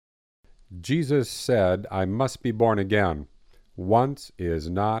Jesus said, I must be born again. Once is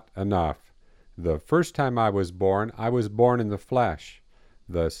not enough. The first time I was born in the flesh.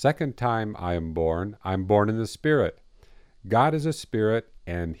 The second time I'm born in the Spirit. God is a spirit,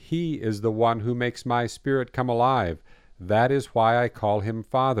 and He is the one who makes my spirit come alive. That is why I call Him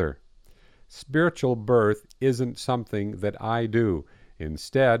Father. Spiritual birth isn't something that I do.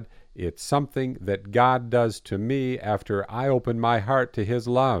 Instead, it's something that God does to me after I open my heart to His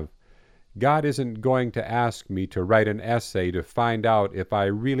love. God isn't going to ask me to write an essay to find out if I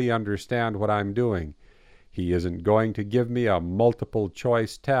really understand what I'm doing. He isn't going to give me a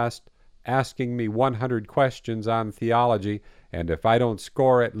multiple-choice test asking me 100 questions on theology, and if I don't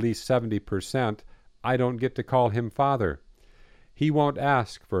score at least 70%, I don't get to call Him Father. He won't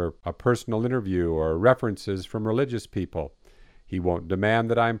ask for a personal interview or references from religious people. He won't demand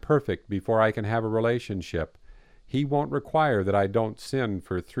that I'm perfect before I can have a relationship. He won't require that I don't sin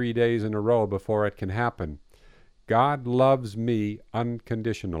for 3 days in a row before it can happen. God loves me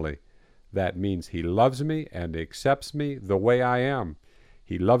unconditionally. That means He loves me and accepts me the way I am.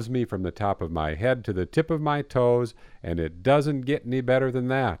 He loves me from the top of my head to the tip of my toes, and it doesn't get any better than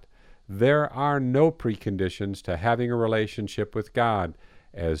that. There are no preconditions to having a relationship with God.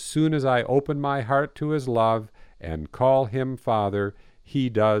 As soon as I open my heart to His love and call Him Father, He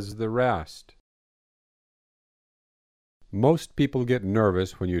does the rest. Most people get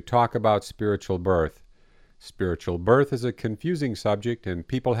nervous when you talk about spiritual birth. Spiritual birth is a confusing subject, and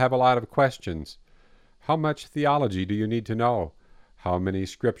people have a lot of questions. How much theology do you need to know? How many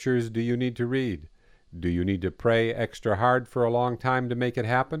scriptures do you need to read? Do you need to pray extra hard for a long time to make it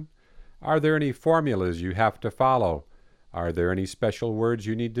happen? Are there any formulas you have to follow? Are there any special words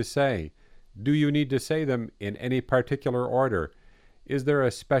you need to say? Do you need to say them in any particular order? Is there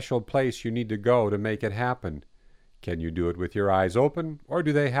a special place you need to go to make it happen? Can you do it with your eyes open, or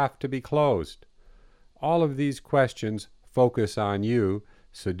do they have to be closed? All of these questions focus on you,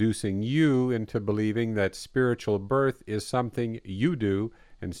 seducing you into believing that spiritual birth is something you do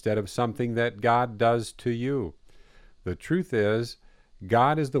instead of something that God does to you. The truth is,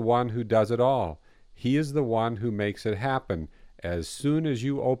 God is the one who does it all. He is the one who makes it happen. As soon as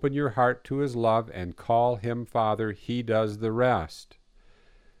you open your heart to His love and call Him Father, He does the rest.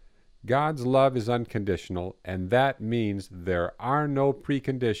 God's love is unconditional, and that means there are no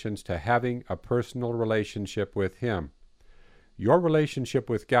preconditions to having a personal relationship with Him. Your relationship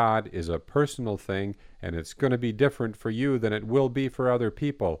with God is a personal thing, and it's going to be different for you than it will be for other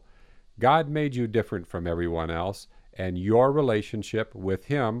people. God made you different from everyone else, and your relationship with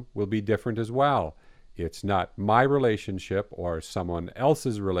Him will be different as well. It's not my relationship or someone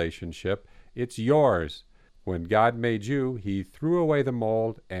else's relationship, it's yours. When God made you, He threw away the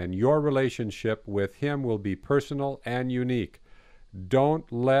mold, and your relationship with Him will be personal and unique.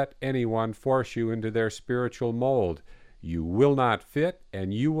 Don't let anyone force you into their spiritual mold. You will not fit,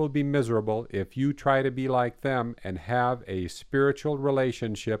 and you will be miserable if you try to be like them and have a spiritual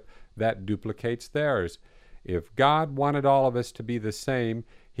relationship that duplicates theirs. If God wanted all of us to be the same,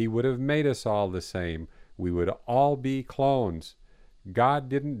 He would have made us all the same. We would all be clones. God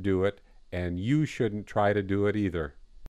didn't do it, and you shouldn't try to do it either.